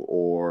you,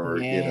 or,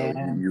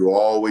 Yeah. you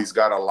always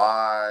got to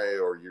lie,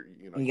 or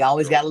You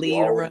always got to you leave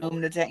the always.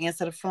 room to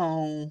answer the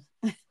phone.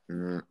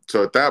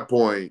 So at that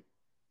point,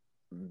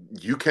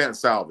 you can't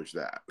salvage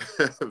that.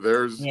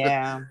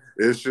 Yeah.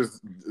 It's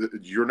just,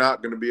 you're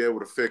not going to be able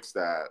to fix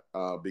that,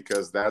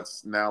 because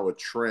that's now a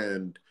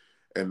trend,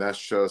 and that's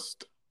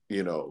just,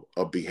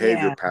 a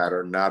behavior Yeah.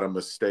 pattern, not a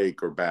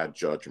mistake or bad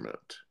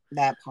judgment.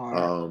 That part.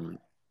 Um,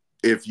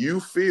 if you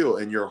feel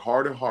in your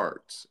heart of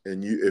hearts,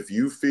 and if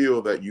you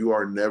feel that you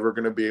are never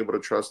going to be able to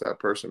trust that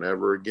person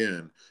ever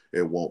again,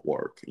 it won't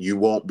work. You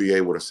won't be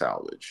able to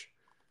salvage.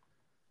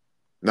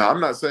 Now, I'm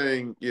not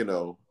saying,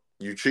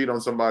 you cheat on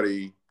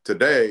somebody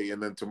today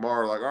and then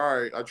tomorrow, like,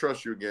 all right, I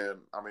trust you again.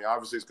 I mean,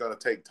 obviously it's going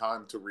to take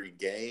time to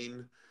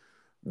regain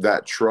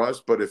that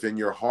trust. But if in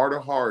your heart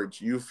of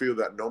hearts, you feel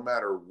that no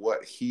matter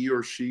what he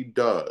or she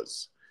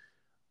does,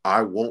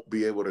 I won't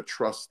be able to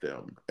trust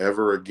them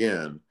ever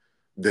again,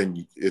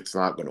 then it's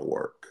not going to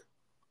work.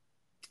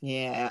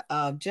 Yeah.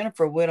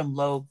 Jennifer Whittam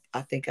Loeb,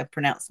 I think I'm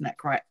pronouncing that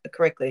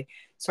correctly.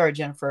 Sorry,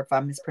 Jennifer, if I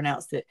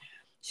mispronounced it.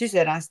 She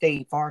said, I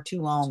stayed far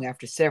too long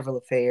after several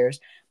affairs.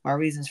 My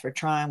reasons for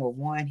trying were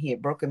one, he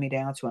had broken me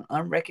down to an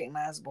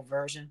unrecognizable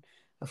version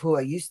of who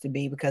I used to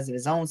be because of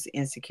his own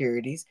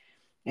insecurities.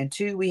 And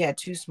two, we had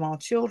two small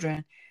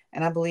children,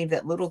 and I believe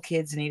that little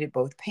kids needed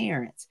both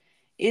parents.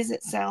 Is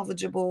it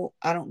salvageable?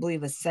 I don't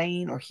believe a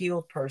sane or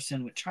healed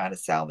person would try to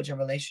salvage a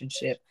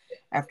relationship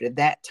after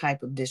that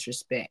type of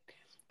disrespect.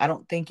 I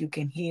don't think you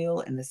can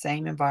heal in the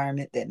same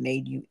environment that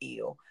made you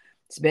ill.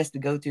 It's best to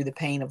go through the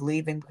pain of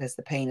leaving because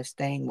the pain of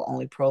staying will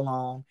only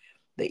prolong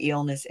the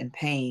illness and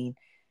pain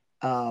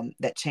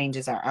that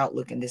changes our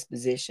outlook and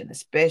disposition,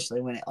 especially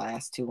when it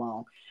lasts too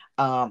long.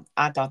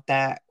 I thought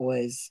that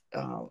was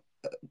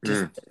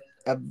just Mm.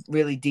 a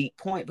really deep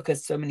point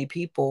because so many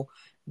people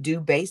do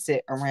base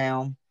it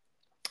around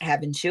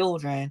having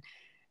children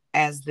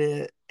as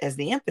the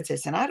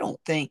impetus, and I don't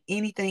think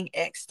anything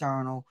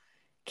external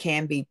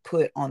can be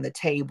put on the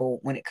table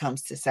when it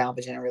comes to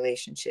salvaging a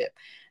relationship.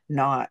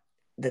 Not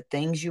the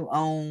things you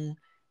own,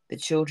 the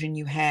children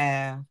you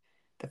have,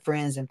 the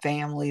friends and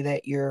family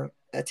that you're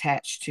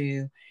attached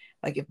to.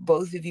 Like if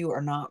both of you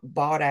are not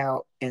bought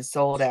out and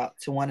sold out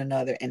to one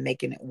another and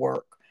making it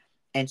work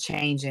and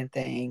changing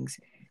things,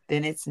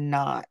 then it's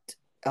not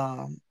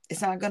going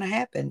to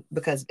happen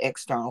because of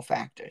external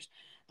factors.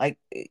 Like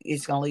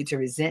it's going to lead to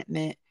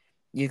resentment.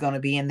 You're going to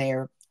be in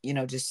there,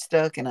 just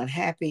stuck and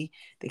unhappy.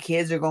 The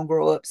kids are going to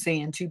grow up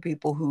seeing two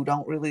people who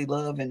don't really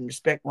love and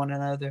respect one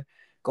another,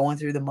 going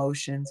through the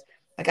motions.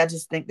 Like I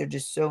just think there are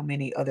just so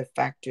many other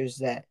factors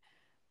that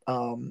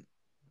um,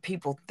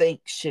 people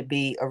think should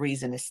be a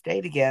reason to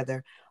stay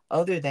together,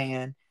 other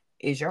than,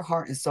 is your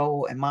heart and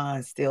soul and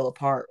mind still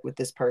apart with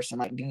this person?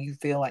 Like, do you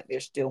feel like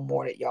there's still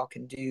more that y'all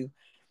can do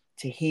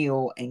to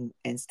heal and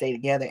stay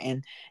together?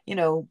 And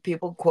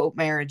people quote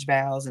marriage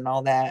vows and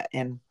all that,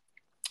 and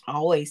I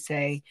always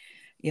say,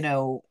 you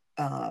know,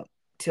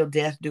 till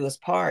death do us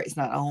part. It's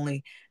not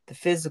only the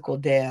physical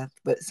death,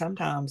 but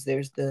sometimes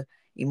there's the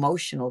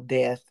emotional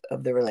death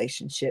of the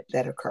relationship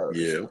that occurs.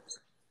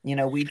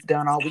 Yeah. We've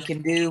done all we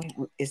can do.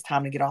 It's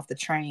time to get off the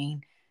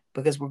train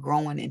because we're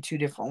growing in two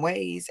different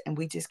ways, and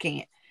we just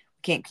can't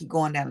keep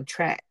going down the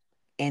track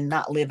and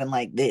not living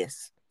like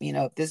this.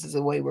 If this is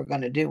the way we're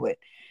going to do it.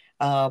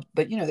 But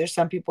there's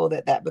some people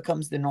that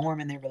becomes the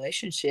norm in their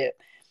relationship,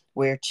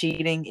 where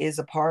cheating is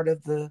a part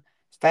of the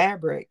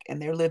fabric,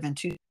 and they're living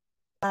two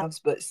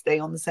lives but stay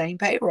on the same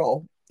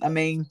payroll. I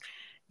mean,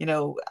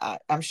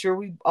 I'm sure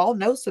we all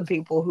know some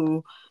people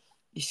who,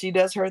 she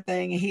does her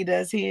thing and he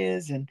does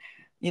his, and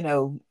you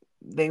know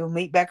they will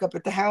meet back up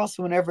at the house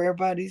whenever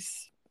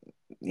everybody's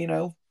you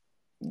know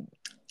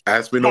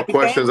Ask me no happy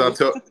questions.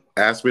 family.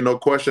 Ask me no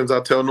questions.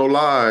 I tell no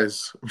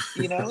lies.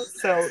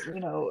 So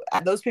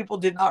those people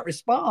did not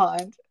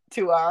respond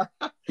to our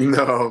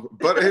No,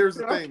 but here's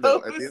the to our thing, though.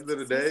 At the posts. end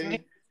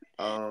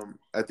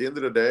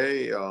of the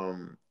day,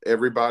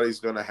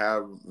 everybody's going to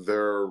have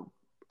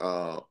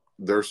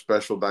their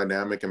special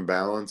dynamic and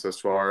balance as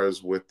far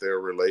as with their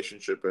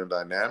relationship and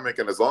dynamic.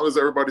 And as long as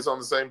everybody's on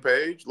the same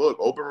page, look,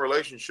 open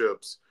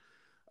relationships.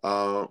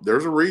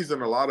 There's a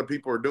reason a lot of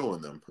people are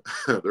doing them.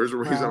 There's a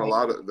reason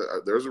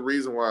Right. there's a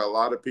reason why a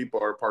lot of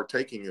people are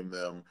partaking in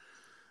them.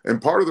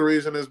 And part of the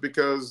reason is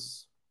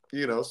because,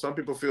 some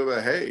people feel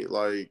that, hey,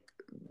 like,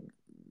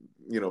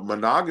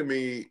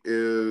 monogamy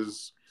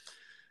is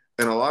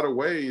in a lot of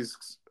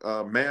ways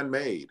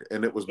man-made,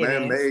 and it was It is.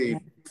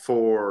 man-made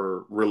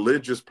for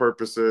religious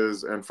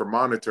purposes and for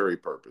monetary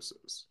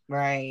purposes.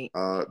 Right.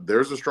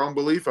 There's a strong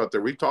belief out there.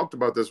 We talked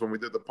about this when we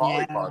did the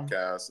poly Yeah.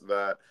 podcast,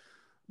 that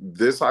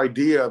this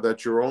idea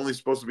that you're only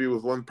supposed to be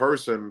with one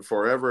person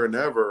forever and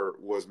ever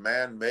was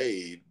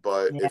man-made.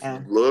 But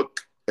Yeah.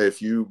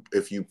 if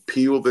you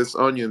peel this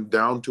onion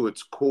down to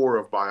its core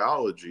of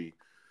biology,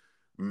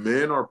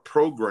 men are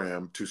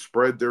programmed to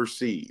spread their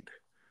seed.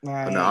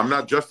 Now, Right. I'm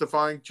not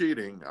justifying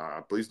cheating.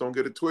 Please don't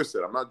get it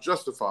twisted. I'm not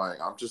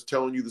justifying. I'm just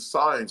telling you the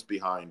science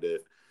behind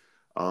it.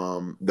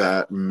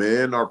 That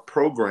men are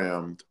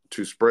programmed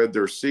to spread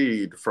their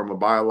seed from a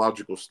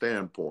biological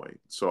standpoint.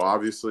 So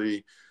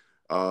obviously,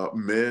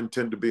 men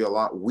tend to be a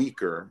lot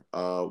weaker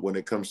when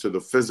it comes to the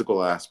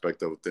physical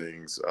aspect of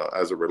things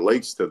as it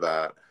relates to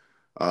that.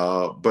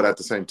 But at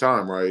the same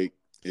time, right?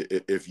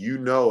 if you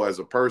know as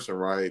a person,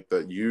 right,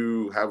 that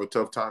you have a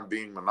tough time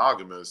being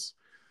monogamous,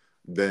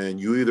 then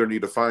you either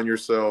need to find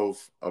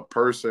yourself a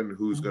person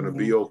who's going to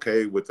be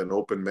okay with an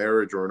open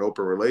marriage or an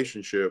open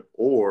relationship,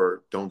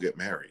 or don't get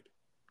married.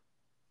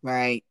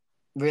 Right.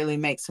 Really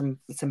make some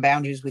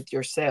boundaries with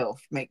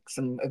yourself, make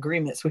some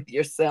agreements with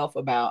yourself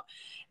about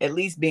at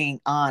least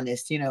being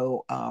honest.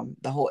 The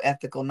whole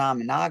ethical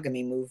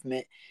non-monogamy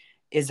movement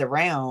is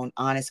around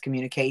honest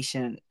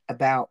communication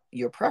about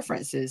your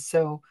preferences.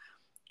 So,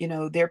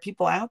 there are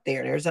people out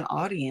there, there's an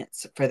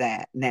audience for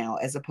that now,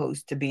 as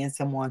opposed to being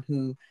someone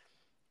who,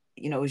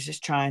 is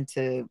just trying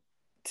to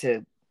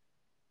I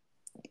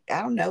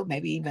don't know,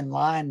 maybe even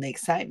lie in the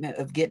excitement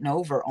of getting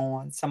over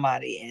on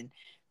somebody and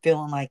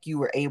feeling like you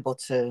were able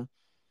to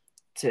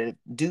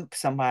dupe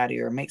somebody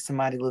or make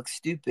somebody look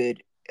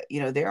stupid.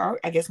 There are,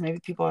 I guess, maybe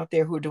people out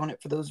there who are doing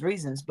it for those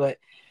reasons, but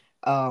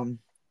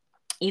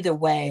either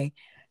way,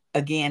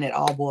 again, it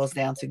all boils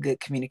down to good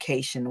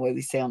communication, the way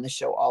we say on the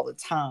show all the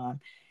time.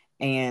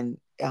 And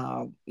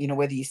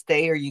whether you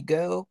stay or you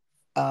go,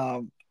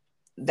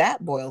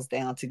 that boils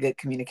down to good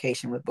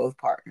communication with both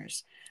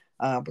partners,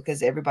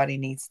 because everybody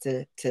needs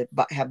to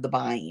have the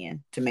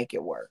buy-in to make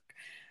it work.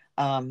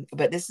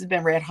 But this has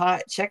been Red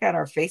Hot. Check out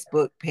our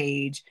Facebook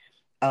page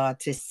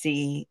to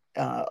see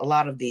a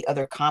lot of the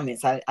other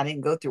comments. I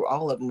didn't go through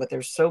all of them, but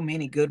there's so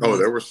many good ones. Oh,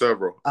 there were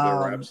several. There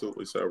were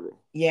absolutely several.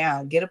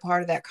 Yeah, get a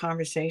part of that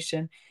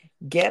conversation.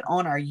 Get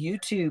on our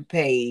YouTube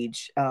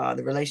page,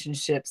 The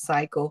Relationship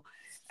Cycle,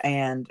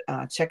 and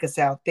check us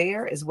out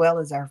there, as well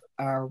as our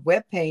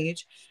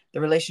webpage,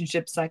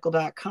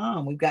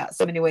 therelationshipcycle.com. We've got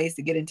so many ways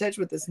to get in touch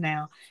with us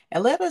now.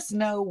 And let us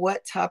know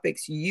what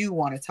topics you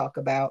want to talk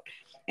about.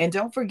 And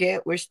don't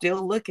forget, we're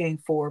still looking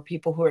for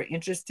people who are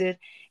interested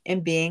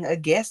in being a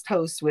guest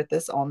host with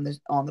us on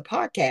the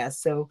podcast.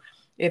 So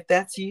if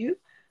that's you,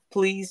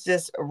 please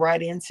just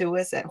write into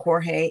us at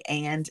Jorge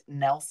and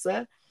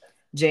Nelsa,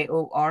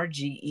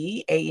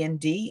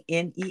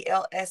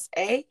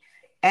 JorgeAndNelsa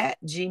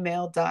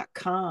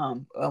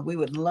 @gmail.com. We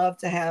would love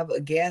to have a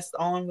guest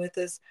on with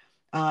us,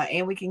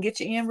 and we can get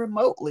you in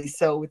remotely.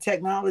 So with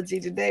technology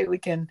today, we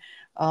can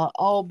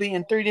all be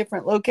in 3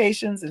 different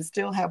locations and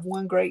still have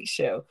one great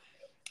show.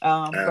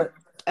 But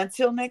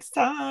until next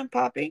time,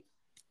 Poppy.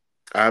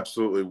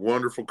 Absolutely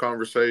wonderful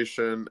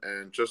conversation.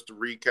 And just to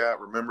recap,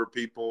 remember,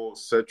 people,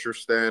 set your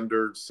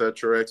standards,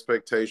 set your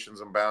expectations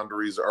and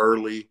boundaries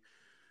early,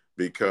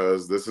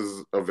 because this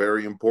is a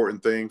very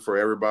important thing for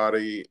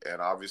everybody.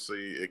 And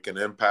obviously it can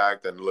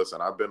impact. And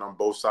listen, I've been on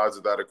both sides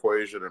of that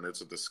equation, and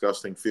it's a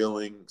disgusting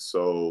feeling.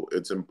 So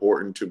it's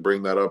important to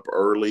bring that up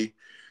early,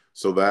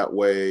 so that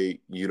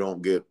way you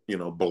don't get,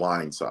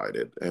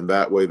 blindsided. And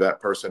that way that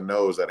person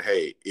knows that,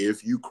 hey,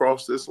 if you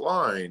cross this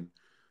line,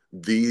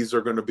 these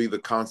are going to be the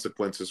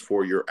consequences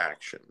for your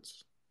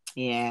actions.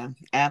 Yeah,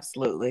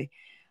 absolutely.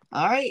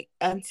 All right.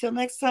 Until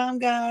next time,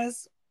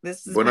 guys.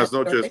 This is Buenas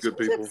noches, good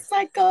people.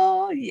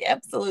 Cycle. Yeah,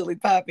 absolutely,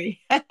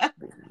 Poppy.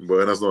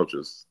 Buenas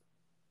noches.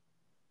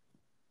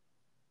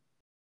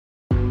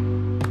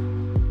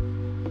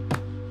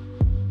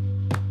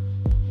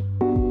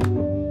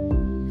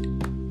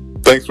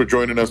 Thanks for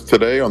joining us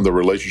today on The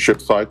Relationship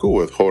Cycle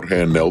with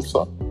Jorge and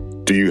Nelsa.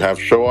 Do you have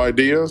show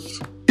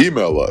ideas?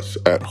 Email us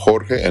at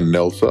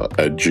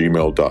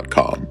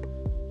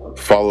jorgeandnelsa@gmail.com.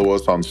 Follow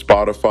us on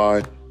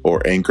Spotify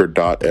or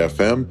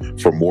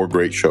anchor.fm for more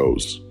great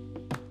shows.